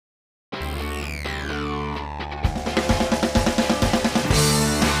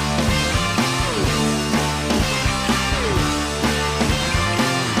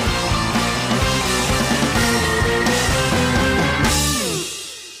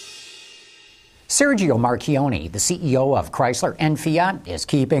Sergio Marchionne, the CEO of Chrysler and Fiat, is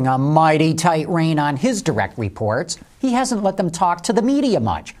keeping a mighty tight rein on his direct reports. He hasn't let them talk to the media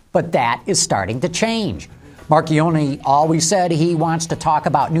much, but that is starting to change. Marchionne always said he wants to talk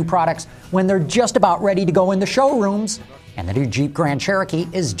about new products when they're just about ready to go in the showrooms, and the new Jeep Grand Cherokee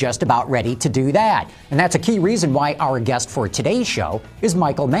is just about ready to do that. And that's a key reason why our guest for today's show is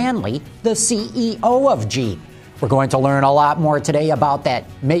Michael Manley, the CEO of Jeep. We're going to learn a lot more today about that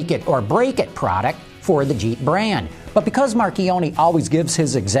make it or break it product for the Jeep brand. But because Marchionne always gives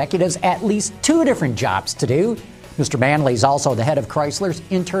his executives at least two different jobs to do, Mr. Manley is also the head of Chrysler's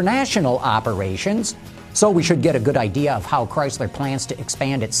international operations. So we should get a good idea of how Chrysler plans to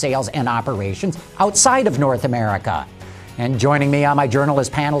expand its sales and operations outside of North America. And joining me on my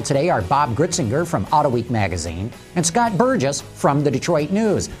journalist panel today are Bob Gritzinger from Autoweek magazine and Scott Burgess from the Detroit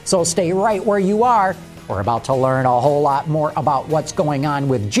News. So stay right where you are. We're about to learn a whole lot more about what's going on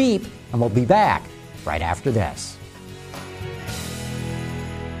with Jeep, and we'll be back right after this.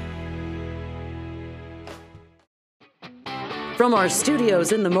 From our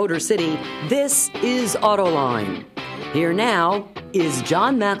studios in the Motor City, this is Autoline. Here now is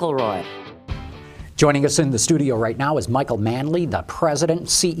John McElroy. Joining us in the studio right now is Michael Manley, the president,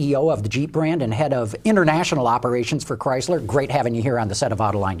 CEO of the Jeep brand and head of international operations for Chrysler. Great having you here on the set of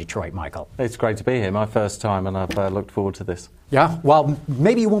Autoline Detroit, Michael. It's great to be here. My first time, and I've looked forward to this. Yeah, well,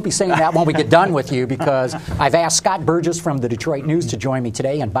 maybe you won't be saying that when we get done with you, because I've asked Scott Burgess from the Detroit News to join me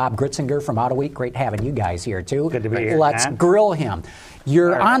today, and Bob Gritzinger from Autoweek. Great having you guys here, too. Good to be here. Let's grill him.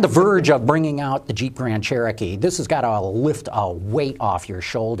 You're on the verge of bringing out the Jeep Grand Cherokee. This has got to lift a weight off your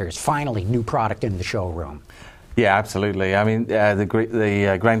shoulders. Finally, new product in the showroom. Yeah, absolutely. I mean,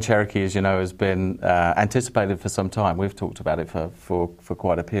 the Grand Cherokee, as you know, has been anticipated for some time. We've talked about it for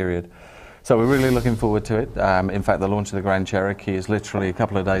quite a period. So we're really looking forward to it. In fact, the launch of the Grand Cherokee is literally a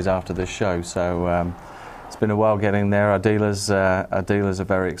couple of days after this show. So it's been a while getting there. Our dealers are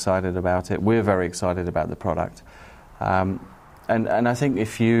very excited about it. We're very excited about the product. And I think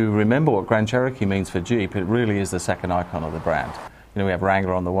if you remember what Grand Cherokee means for Jeep, it really is the second icon of the brand. You know, we have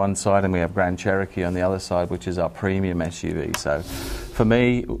Wrangler on the one side and we have Grand Cherokee on the other side, which is our premium SUV. So for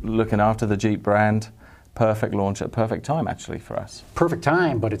me, looking after the Jeep brand, perfect launch at perfect time, actually, for us. Perfect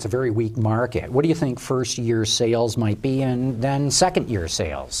time, but it's a very weak market. What do you think first-year sales might be and then second-year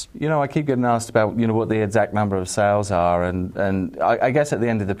sales? You know, I keep getting asked about, what the exact number of sales are, and I guess at the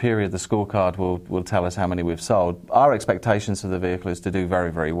end of the period, the scorecard will tell us how many we've sold. Our expectations for the vehicle is to do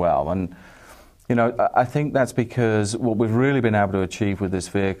very, very well. And, I think that's because what we've really been able to achieve with this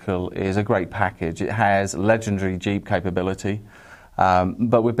vehicle is a great package. It has legendary Jeep capability.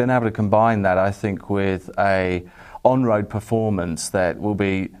 But we've been able to combine that, I think, with a on-road performance that will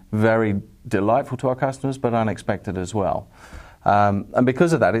be very delightful to our customers, but unexpected as well. And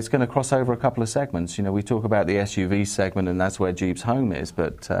because of that, it's going to cross over a couple of segments. We talk about the SUV segment, and that's where Jeep's home is.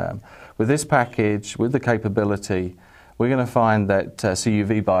 But with this package, with the capability, we're going to find that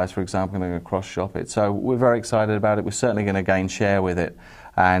CUV buyers, for example, are going to cross-shop it. So we're very excited about it. We're certainly going to gain share with it.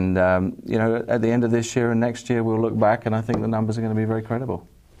 And, at the end of this year and next year, we'll look back, and I think the numbers are going to be very credible.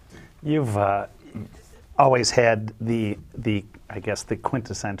 You've always had the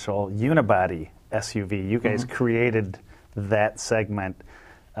quintessential unibody SUV. You guys created that segment,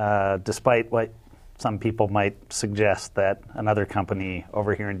 despite what some people might suggest that another company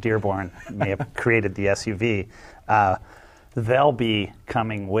over here in Dearborn may have created the SUV. They'll be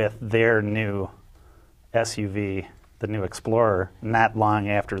coming with their new SUV, the new Explorer, not long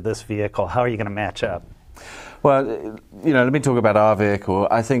after this vehicle. How are you going to match up? Well, let me talk about our vehicle.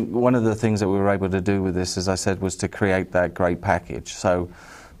 I think one of the things that we were able to do with this, as I said, was to create that great package. So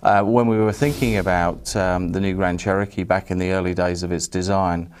when we were thinking about the new Grand Cherokee back in the early days of its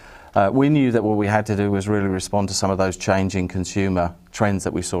design, we knew that what we had to do was really respond to some of those changing consumer trends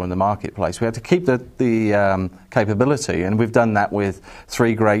that we saw in the marketplace. We had to keep the capability, and we've done that with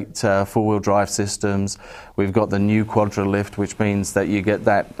three great four-wheel drive systems. We've got the new Quadra Lift, which means that you get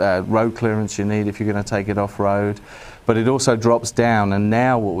that road clearance you need if you're going to take it off-road. But it also drops down, and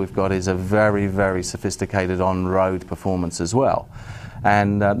now what we've got is a very, very sophisticated on-road performance as well.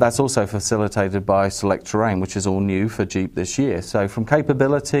 And that's also facilitated by Select Terrain, which is all new for Jeep this year. So from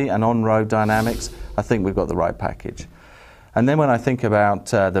capability and on-road dynamics, I think we've got the right package. And then when I think about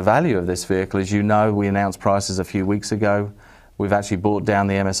the value of this vehicle, as you know, we announced prices a few weeks ago. We've actually brought down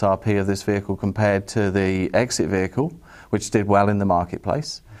the MSRP of this vehicle compared to the exit vehicle, which did well in the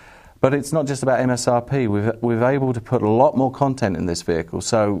marketplace. But it's not just about MSRP. We've able to put a lot more content in this vehicle.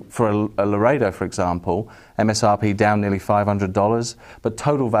 So for a Laredo, for example, MSRP down nearly $500, but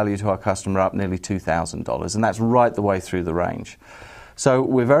total value to our customer up nearly $2,000. And that's right the way through the range. So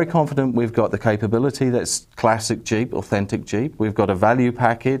we're very confident we've got the capability that's classic Jeep, authentic Jeep. We've got a value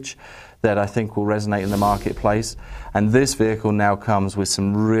package that I think will resonate in the marketplace. And this vehicle now comes with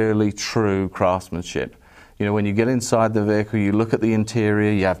some really true craftsmanship. You know, when you get inside the vehicle, you look at the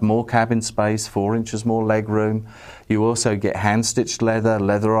interior, you have more cabin space, 4 inches more leg room. You also get hand-stitched leather,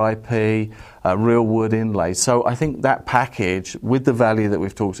 leather IP, real wood inlay. So I think that package, with the value that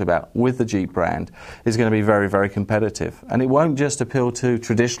we've talked about, with the Jeep brand, is going to be very, very competitive. And it won't just appeal to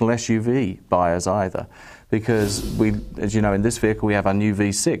traditional SUV buyers either, because we, as you know, in this vehicle we have our new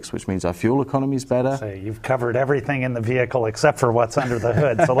V6, which means our fuel economy is better. So you've covered everything in the vehicle except for what's under the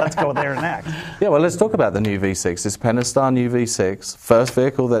hood, so let's go there next. Yeah, well, let's talk about the new V6. It's Pentastar new V6, first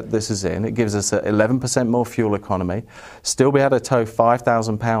vehicle that this is in. It gives us 11% more fuel economy, still be able to tow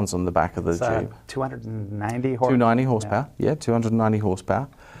 5,000 pounds on the back of the Jeep. 290 horsepower? 290 horsepower, yeah 290 horsepower.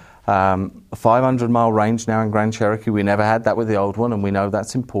 500-mile range now in Grand Cherokee. We never had that with the old one, and we know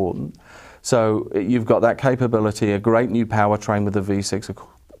that's important. So you've got that capability, a great new powertrain with the V6.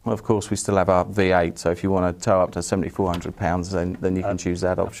 Of course, we still have our V8, so if you want to tow up to 7,400 pounds, then you can choose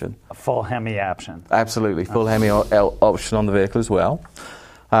that option. A full Hemi option. Absolutely, full Hemi option on the vehicle as well.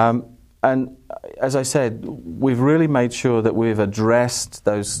 And as I said, we've really made sure that we've addressed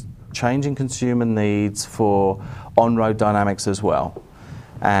those changing consumer needs for on-road dynamics as well.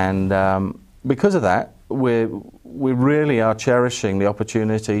 And because of that, we really are cherishing the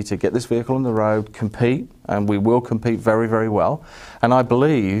opportunity to get this vehicle on the road, compete, and we will compete very, very well. And I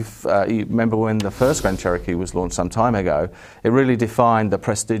believe, you remember when the first Grand Cherokee was launched some time ago, it really defined the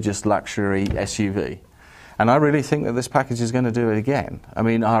prestigious luxury SUV. And I really think that this package is going to do it again. I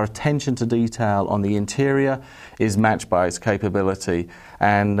mean, our attention to detail on the interior is matched by its capability.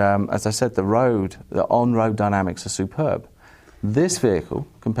 And as I said, the on-road dynamics are superb. This vehicle,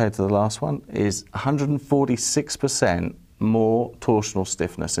 compared to the last one, is 146% more torsional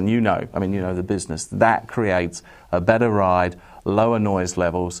stiffness. And you know the business. That creates a better ride, lower noise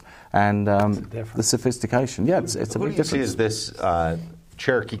levels, and the sophistication. Yeah, it's a big difference. Who do you see as this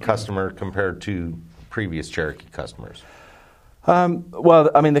Cherokee customer compared to previous Cherokee customers? Well,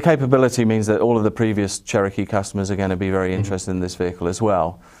 I mean, the capability means that all of the previous Cherokee customers are going to be very interested in this vehicle as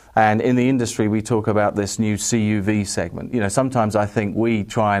well. And in the industry, we talk about this new CUV segment. You know, sometimes I think we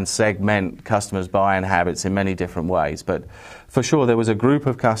try and segment customers' buying habits in many different ways. But for sure, there was a group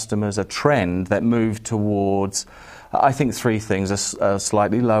of customers, a trend that moved towards, I think, three things: a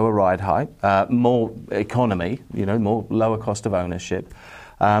slightly lower ride height, more economy, more lower cost of ownership,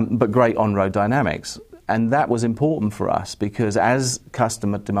 but great on-road dynamics. And that was important for us because as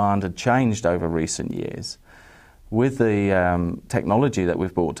customer demand had changed over recent years, with the technology that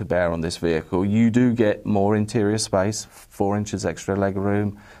we've brought to bear on this vehicle, you do get more interior space, 4 inches extra leg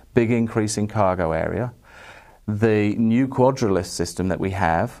room, big increase in cargo area. The new Quadralift system that we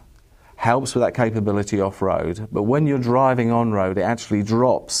have helps with that capability off-road, but when you're driving on-road, it actually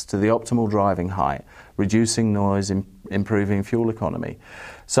drops to the optimal driving height, reducing noise, improving fuel economy.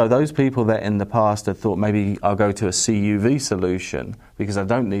 So those people that in the past had thought maybe I'll go to a CUV solution because I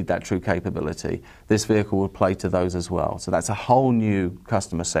don't need that true capability, this vehicle will play to those as well. So that's a whole new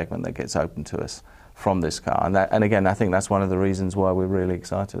customer segment that gets open to us from this car. And again, I think that's one of the reasons why we're really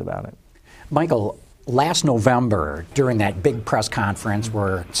excited about it. Michael, last November, during that big press conference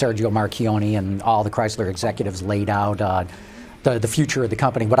where Sergio Marchionne and all the Chrysler executives laid out the future of the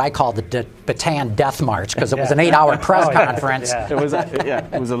company, what I call the Bataan Death March, because it was an 8-hour press conference. Yeah.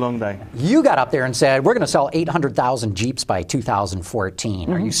 It was a long day. You got up there and said, we're going to sell 800,000 Jeeps by 2014.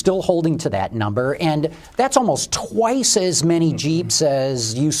 Mm-hmm. Are you still holding to that number? And that's almost twice as many Jeeps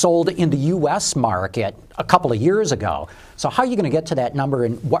as you sold in the U.S. market a couple of years ago. So how are you going to get to that number,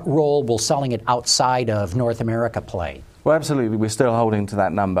 and what role will selling it outside of North America play? Well, absolutely. We're still holding to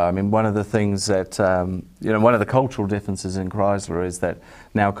that number. I mean, one of the things that, one of the cultural differences in Chrysler is that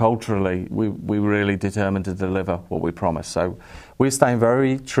now culturally we really determined to deliver what we promised. So we're staying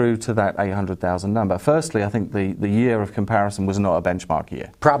very true to that 800,000 number. Firstly, I think the year of comparison was not a benchmark year.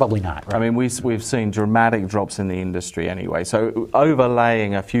 Probably not. Right? I mean, we've seen dramatic drops in the industry anyway. So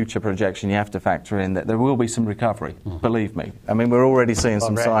overlaying a future projection, you have to factor in that there will be some recovery, believe me. I mean, we're already seeing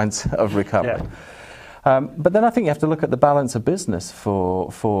some signs of recovery. Yeah. But then I think you have to look at the balance of business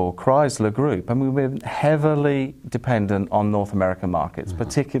for Chrysler Group. I mean, we're heavily dependent on North American markets,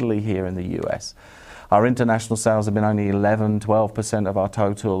 particularly here in the US. Our international sales have been only 11, 12% of our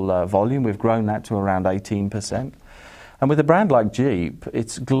total volume. We've grown that to around 18%. And with a brand like Jeep,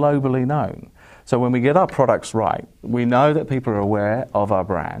 it's globally known. So when we get our products right, we know that people are aware of our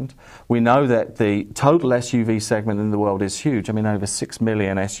brand. We know that the total SUV segment in the world is huge. I mean, over 6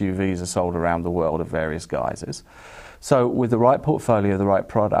 million SUVs are sold around the world of various guises. So with the right portfolio, the right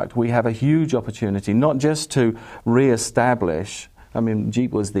product, we have a huge opportunity not just to re-establish, I mean,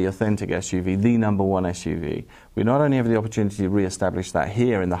 Jeep was the authentic SUV, the number one SUV. We not only have the opportunity to re-establish that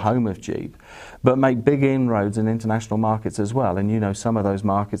here in the home of Jeep, but make big inroads in international markets as well. And you know, some of those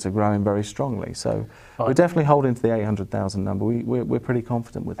markets are growing very strongly. So we're definitely holding to the 800,000 number. We're pretty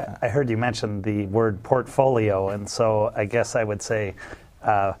confident with that. I heard you mention the word portfolio, and so I guess I would say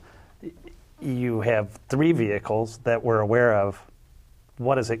you have 3 vehicles that we're aware of.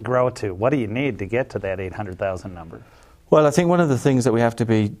 What does it grow to? What do you need to get to that 800,000 number? Well, I think one of the things that we have to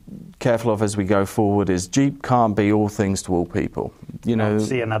be careful of as we go forward is Jeep can't be all things to all people. You know,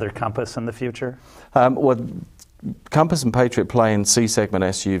 see another Compass in the future? Well, Compass and Patriot play in C-segment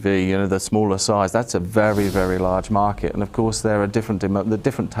SUV, you know, the smaller size. That's a very, very large market. And of course, there are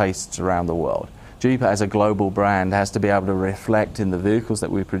different tastes around the world. Jeep, as a global brand, has to be able to reflect in the vehicles that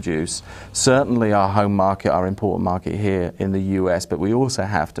we produce, certainly our home market, our important market here in the US, but we also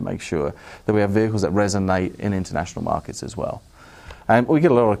have to make sure that we have vehicles that resonate in international markets as well. And we get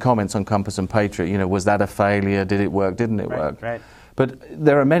a lot of comments on Compass and Patriot, you know, was that a failure? Did it work? Didn't it work? Right. But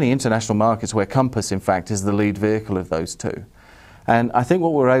there are many international markets where Compass, in fact, is the lead vehicle of those two. And I think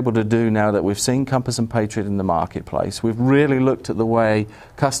what we're able to do now that we've seen Compass and Patriot in the marketplace, we've really looked at the way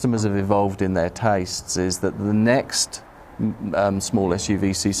customers have evolved in their tastes, is that the next small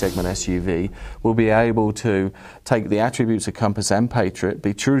SUV, C-segment SUV, will be able to take the attributes of Compass and Patriot,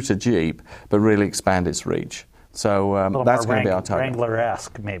 be true to Jeep, but really expand its reach. So that's going to be our target.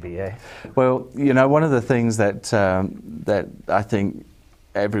 Wrangler-esque, maybe, eh? Well, you know, one of the things that that I think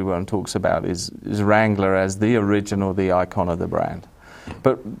everyone talks about is Wrangler as the original, the icon of the brand.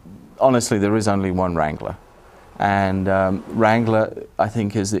 But honestly, there is only one Wrangler. And Wrangler, I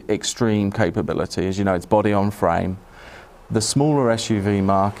think, is the extreme capability. As you know, it's body on frame. The smaller SUV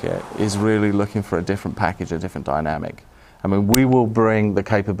market is really looking for a different package, a different dynamic. I mean, we will bring the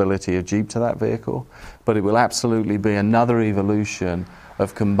capability of Jeep to that vehicle, but it will absolutely be another evolution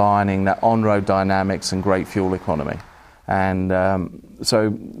of combining that on-road dynamics and great fuel economy. And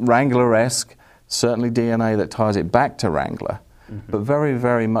so Wrangler-esque, certainly DNA that ties it back to Wrangler, but very,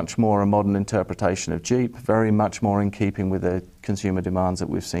 very much more a modern interpretation of Jeep, very much more in keeping with the consumer demands that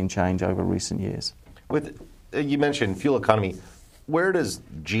we've seen change over recent years. You mentioned fuel economy. Where does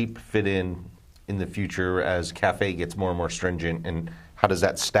Jeep fit in the future as CAFE gets more and more stringent, and how does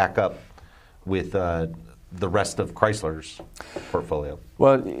that stack up with the rest of Chrysler's portfolio?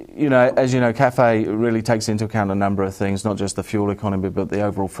 Well, you know, as you know, CAFE really takes into account a number of things, not just the fuel economy, but the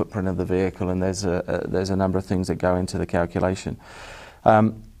overall footprint of the vehicle, and there's a number of things that go into the calculation.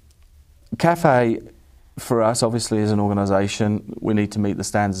 CAFE, for us, obviously, as an organisation, we need to meet the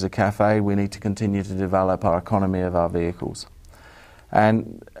standards of CAFE. We need to continue to develop our economy of our vehicles.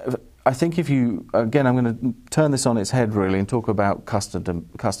 And I think if you, again, I'm going to turn this on its head, really, and talk about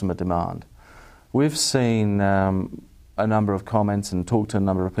customer demand. We've seen a number of comments and talked to a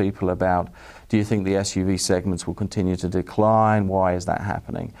number of people about, do you think the SUV segments will continue to decline? Why is that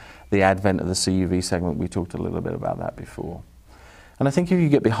happening? The advent of the CUV segment, we talked a little bit about that before. And I think if you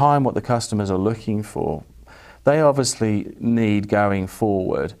get behind what the customers are looking for, they obviously need, going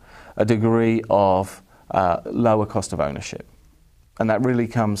forward, a degree of lower cost of ownership. And that really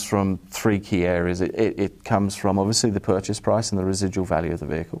comes from 3 key areas. It comes from, obviously, the purchase price and the residual value of the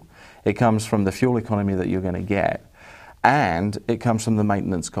vehicle. It comes from the fuel economy that you're going to get. And it comes from the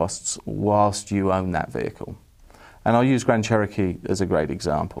maintenance costs whilst you own that vehicle. And I'll use Grand Cherokee as a great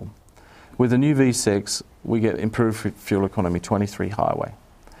example. With the new V6, we get improved fuel economy, 23 highway.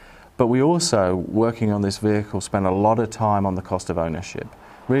 But we also, working on this vehicle, spend a lot of time on the cost of ownership,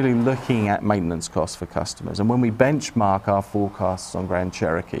 really looking at maintenance costs for customers. And when we benchmark our forecasts on Grand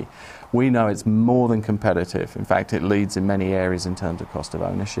Cherokee, we know it's more than competitive. In fact, it leads in many areas in terms of cost of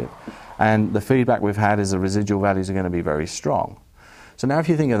ownership. And the feedback we've had is the residual values are going to be very strong. So now if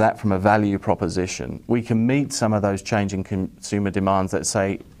you think of that from a value proposition, we can meet some of those changing consumer demands that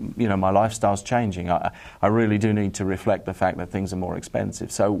say, you know, my lifestyle's changing. I really do need to reflect the fact that things are more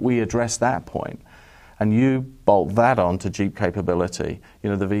expensive. So we address that point. And you bolt that on to Jeep capability. You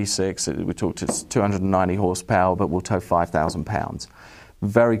know, the V6, we talked, it's 290 horsepower, but will tow 5,000 pounds.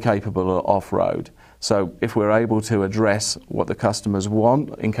 Very capable of off-road. So if we're able to address what the customers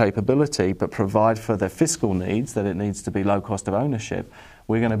want in capability, but provide for their fiscal needs, that it needs to be low cost of ownership,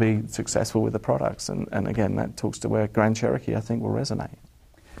 we're going to be successful with the products. And again, that talks to where Grand Cherokee, I think, will resonate.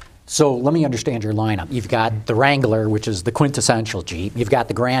 So let me understand your lineup. You've got the Wrangler, which is the quintessential Jeep. You've got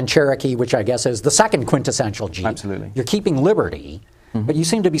the Grand Cherokee, which I guess is the second quintessential Jeep. Absolutely. You're keeping Liberty. But you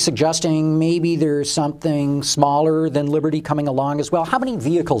seem to be suggesting maybe there's something smaller than Liberty coming along as well. How many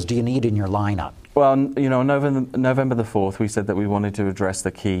vehicles do you need in your lineup? Well, November the 4th, we said that we wanted to address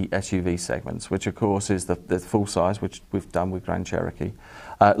the key SUV segments, which of course is the full size, which we've done with Grand Cherokee.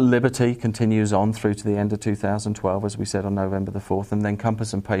 Liberty continues on through to the end of 2012, as we said on November the 4th, and then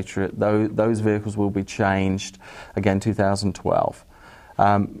Compass and Patriot, those vehicles will be changed again 2012.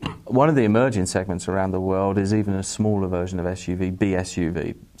 One of the emerging segments around the world is even a smaller version of SUV,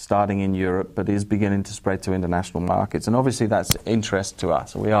 B-SUV, starting in Europe, but is beginning to spread to international markets. And obviously that's interest to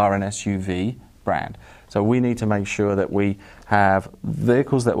us. We are an SUV brand. So we need to make sure that we have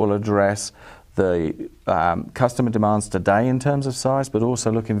vehicles that will address the customer demands today in terms of size, but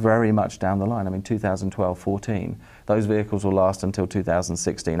also looking very much down the line. I mean, 2012-14, those vehicles will last until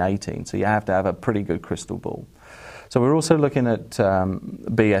 2016-18. So you have to have a pretty good crystal ball. So we're also looking at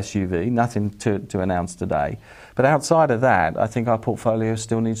B-SUV, nothing to announce today. But outside of that, I think our portfolio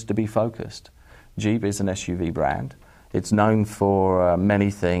still needs to be focused. Jeep is an SUV brand. It's known for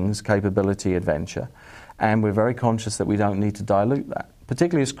many things, capability, adventure. And we're very conscious that we don't need to dilute that,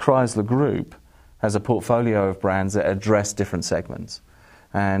 particularly as Chrysler Group has a portfolio of brands that address different segments.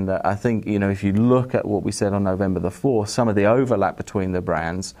 And I think, if you look at what we said on November the 4th, some of the overlap between the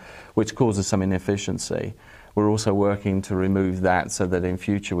brands, which causes some inefficiency, we're also working to remove that so that in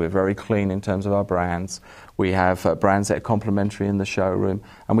future we're very clean in terms of our brands. We have brands that are complementary in the showroom,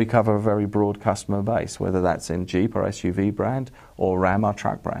 and we cover a very broad customer base, whether that's in Jeep, our SUV brand, or Ram, our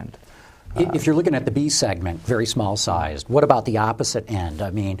truck brand. If you're looking at the B segment, very small sized, what about the opposite end?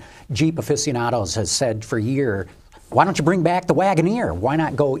 I mean, Jeep Aficionados has said for years, why don't you bring back the Wagoneer? Why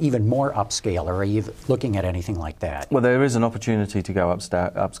not go even more upscale? Or are you looking at anything like that? Well, there is an opportunity to go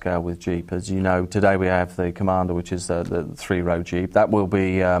upscale with Jeep. As you know, today we have the Commander, which is the three-row Jeep. That will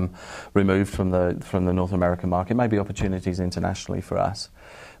be removed from the North American market. Maybe opportunities internationally for us.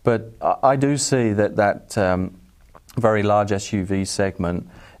 But I do see that very large SUV segment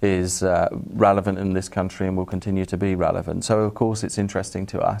is relevant in this country and will continue to be relevant. So, of course, it's interesting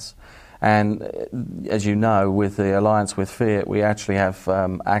to us. And as you know, with the alliance with Fiat, we actually have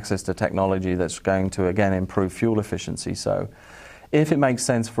access to technology that's going to, again, improve fuel efficiency. So if it makes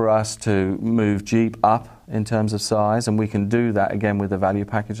sense for us to move Jeep up in terms of size, and we can do that, again, with the value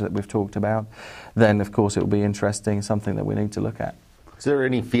package that we've talked about, then, of course, it will be interesting, something that we need to look at. Is there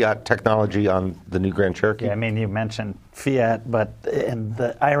any Fiat technology on the new Grand Cherokee? Yeah, I mean, you mentioned Fiat, and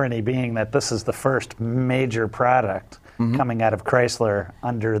the irony being that this is the first major product coming out of Chrysler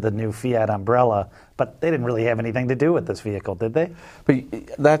under the new Fiat umbrella, but they didn't really have anything to do with this vehicle, did they? But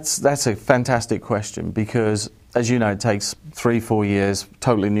that's a fantastic question, because, as you know, it takes 3-4 years,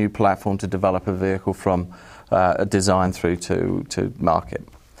 totally new platform to develop a vehicle from a design through to market.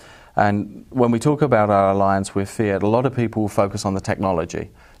 And when we talk about our alliance with Fiat, a lot of people will focus on the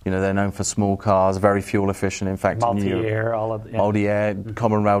technology. They're known for small cars, very fuel efficient. In fact, multi-air, multi-air,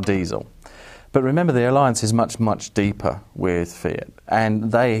 common rail diesel. But remember, the alliance is much, much deeper with Fiat,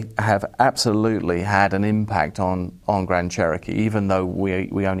 and they have absolutely had an impact on Grand Cherokee, even though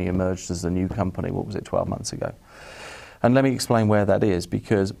we only emerged as a new company, 12 months ago. And let me explain where that is,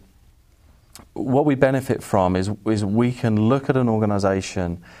 because what we benefit from is we can look at an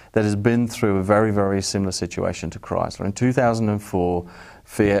organization that has been through a very, very similar situation to Chrysler. In 2004,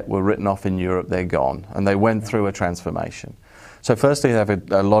 Fiat were written off in Europe, they're gone, and they went through a transformation. So firstly, they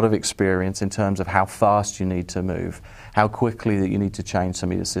have a lot of experience in terms of how fast you need to move, how quickly that you need to change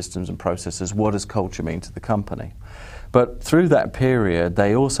some of your systems and processes, what does culture mean to the company. But through that period,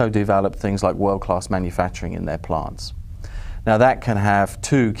 they also developed things like world-class manufacturing in their plants. Now that can have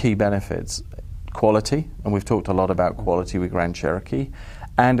two key benefits: quality, and we've talked a lot about quality with Grand Cherokee,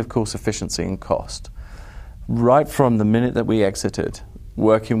 and of course efficiency and cost. Right from the minute that we exited,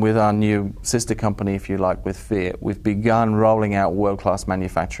 working with our new sister company, if you like, with Fiat, we've begun rolling out world-class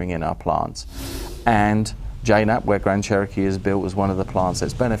manufacturing in our plants. And JNAP, where Grand Cherokee is built, was one of the plants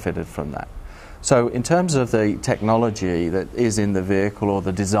that's benefited from that. So in terms of the technology that is in the vehicle or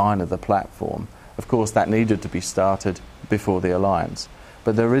the design of the platform, of course that needed to be started before the alliance.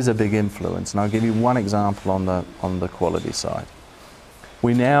 But there is a big influence, and I'll give you one example on the quality side.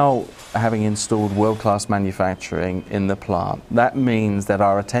 We now, having installed world-class manufacturing in the plant, that means that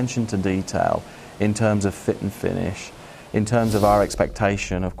our attention to detail in terms of fit and finish, in terms of our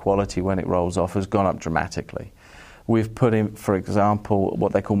expectation of quality when it rolls off, has gone up dramatically. We've put in, for example,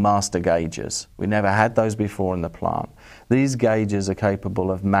 what they call master gauges. We never had those before in the plant. These gauges are capable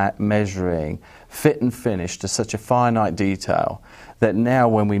of measuring fit and finish to such a finite detail that now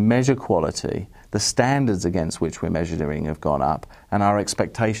when we measure quality, the standards against which we're measuring have gone up, and our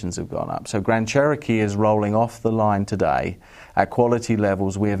expectations have gone up. So Grand Cherokee is rolling off the line today at quality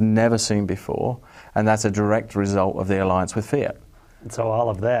levels we have never seen before, and that's a direct result of the alliance with Fiat. And so all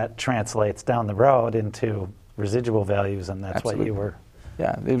of that translates down the road into residual values, and that's Absolutely. what you were...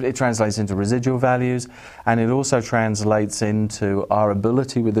 Yeah, it translates into residual values, and it also translates into our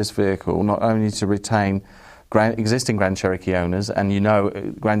ability with this vehicle not only to retain existing Grand Cherokee owners, and you know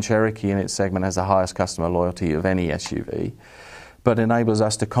Grand Cherokee in its segment has the highest customer loyalty of any SUV, but enables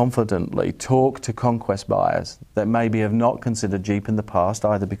us to confidently talk to conquest buyers that maybe have not considered Jeep in the past,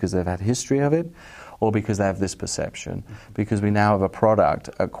 either because they've had history of it or because they have this perception, because we now have a product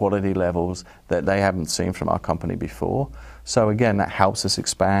at quality levels that they haven't seen from our company before. So again, that helps us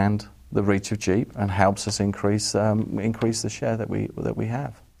expand the reach of Jeep and helps us increase the share that we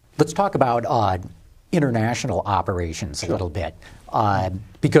have. Let's talk about international operations a little bit,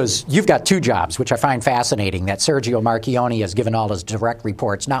 because you've got two jobs, which I find fascinating, that Sergio Marchionne has given all his direct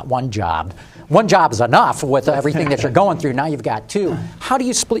reports, not one job. One job is enough with everything that you're going through. Now you've got two. How do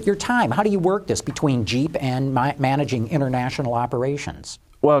you split your time? How do you work this between Jeep and managing international operations?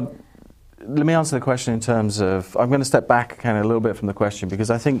 Well, let me answer the question in terms of, I'm going to step back kind of a little bit from the question, because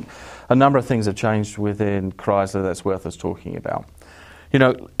I think a number of things have changed within Chrysler that's worth us talking about. You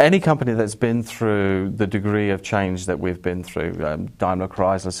know, any company that's been through the degree of change that we've been through, Daimler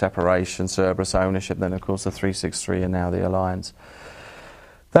Chrysler separation, Cerberus ownership, then of course the 363 and now the Alliance,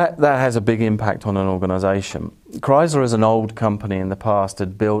 that has a big impact on an organisation. Chrysler, as an old company in the past,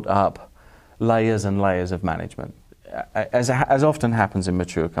 had built up layers and layers of management, as often happens in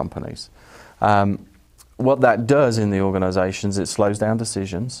mature companies. What that does in the organisations, it slows down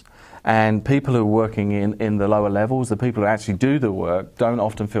decisions. And people who are working in the lower levels, the people who actually do the work, don't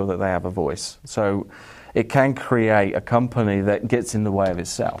often feel that they have a voice. So it can create a company that gets in the way of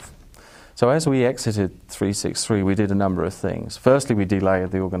itself. So as we exited 363, we did a number of things. Firstly, we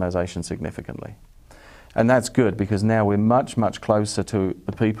delayered the organisation significantly. And that's good, because now we're much, much closer to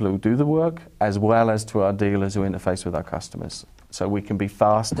the people who do the work, as well as to our dealers who interface with our customers. So we can be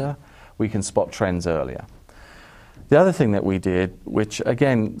faster, we can spot trends earlier. The other thing that we did, which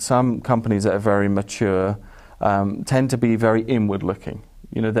again, some companies that are very mature tend to be very inward-looking.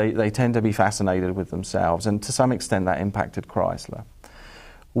 You know, they tend to be fascinated with themselves, and to some extent that impacted Chrysler.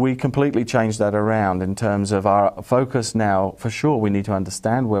 We completely changed that around in terms of our focus now. For sure, we need to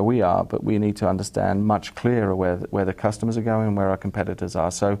understand where we are, but we need to understand much clearer where the customers are going and where our competitors are.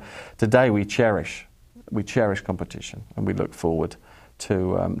 So today we cherish competition, and we look forward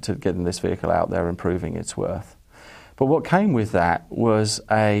to getting this vehicle out there and proving its worth. But what came with that was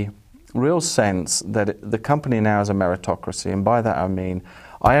a real sense that the company now is a meritocracy, and by that I mean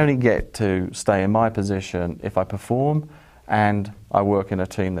I only get to stay in my position if I perform and I work in a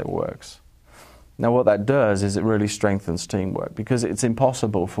team that works. Now what that does is it really strengthens teamwork, because it's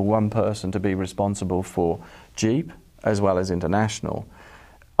impossible for one person to be responsible for Jeep as well as international.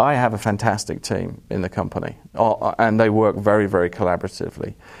 I have a fantastic team in the company, and they work very, very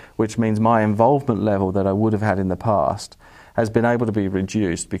collaboratively, which means my involvement level that I would have had in the past has been able to be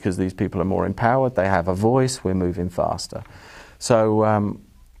reduced because these people are more empowered, they have a voice, we're moving faster. So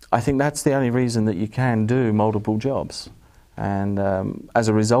I think that's the only reason that you can do multiple jobs. And as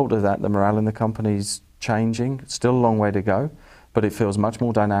a result of that, the morale in the company's changing. It's still a long way to go, but it feels much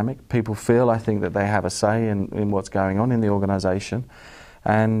more dynamic. People feel, I think, that they have a say in what's going on in the organisation.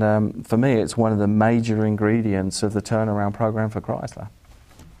 And for me, it's one of the major ingredients of the turnaround program for Chrysler.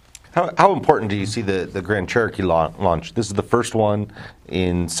 How important do you see the Grand Cherokee launch? This is the first one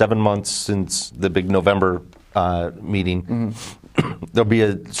in 7 months since the big November meeting. Mm-hmm. There'll be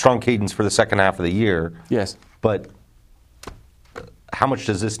a strong cadence for the second half of the year. Yes. But how much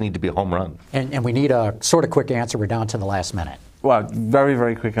does this need to be a home run? And we need a sort of quick answer. We're down to the last minute. Well, very,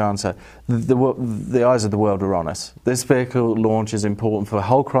 very quick answer. The eyes of the world are on us. This vehicle launch is important for the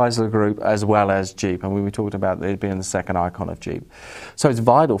whole Chrysler Group as well as Jeep, and we talked about it being the second icon of Jeep. So it's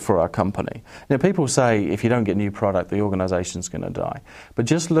vital for our company. Now, people say if you don't get new product, the organization's going to die. But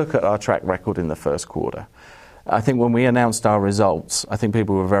just look at our track record in the first quarter. I think when we announced our results, I think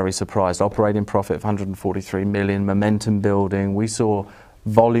people were very surprised. Operating profit of $143 million, momentum building. We saw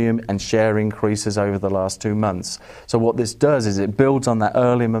volume and share increases over the last 2 months. So what this does is it builds on that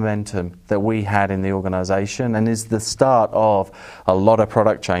early momentum that we had in the organisation and is the start of a lot of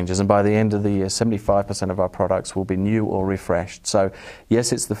product changes. And by the end of the year, 75% of our products will be new or refreshed. So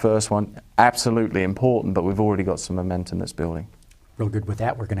yes, it's the first one, absolutely important, but we've already got some momentum that's building. Real good with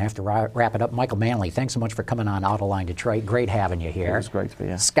that. We're going to have to wrap it up. Michael Manley, thanks so much for coming on Autoline Detroit. Great having you here. It was great to be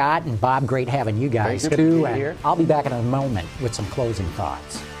here. Scott and Bob, great having you guys too. And I'll be back in a moment with some closing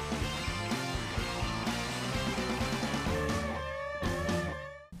thoughts.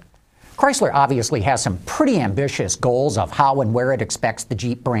 Chrysler obviously has some pretty ambitious goals of how and where it expects the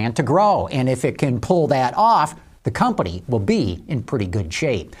Jeep brand to grow, and if it can pull that off, the company will be in pretty good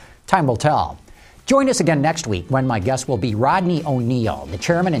shape. Time will tell. Join us again next week when my guest will be Rodney O'Neill, the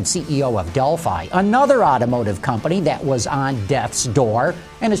chairman and CEO of Delphi, another automotive company that was on death's door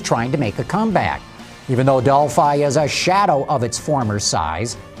and is trying to make a comeback. Even though Delphi is a shadow of its former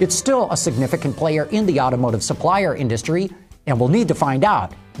size, it's still a significant player in the automotive supplier industry, and we'll need to find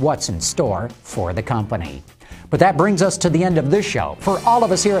out what's in store for the company. But that brings us to the end of this show. For all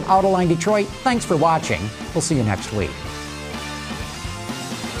of us here at Autoline Detroit, thanks for watching. We'll see you next week.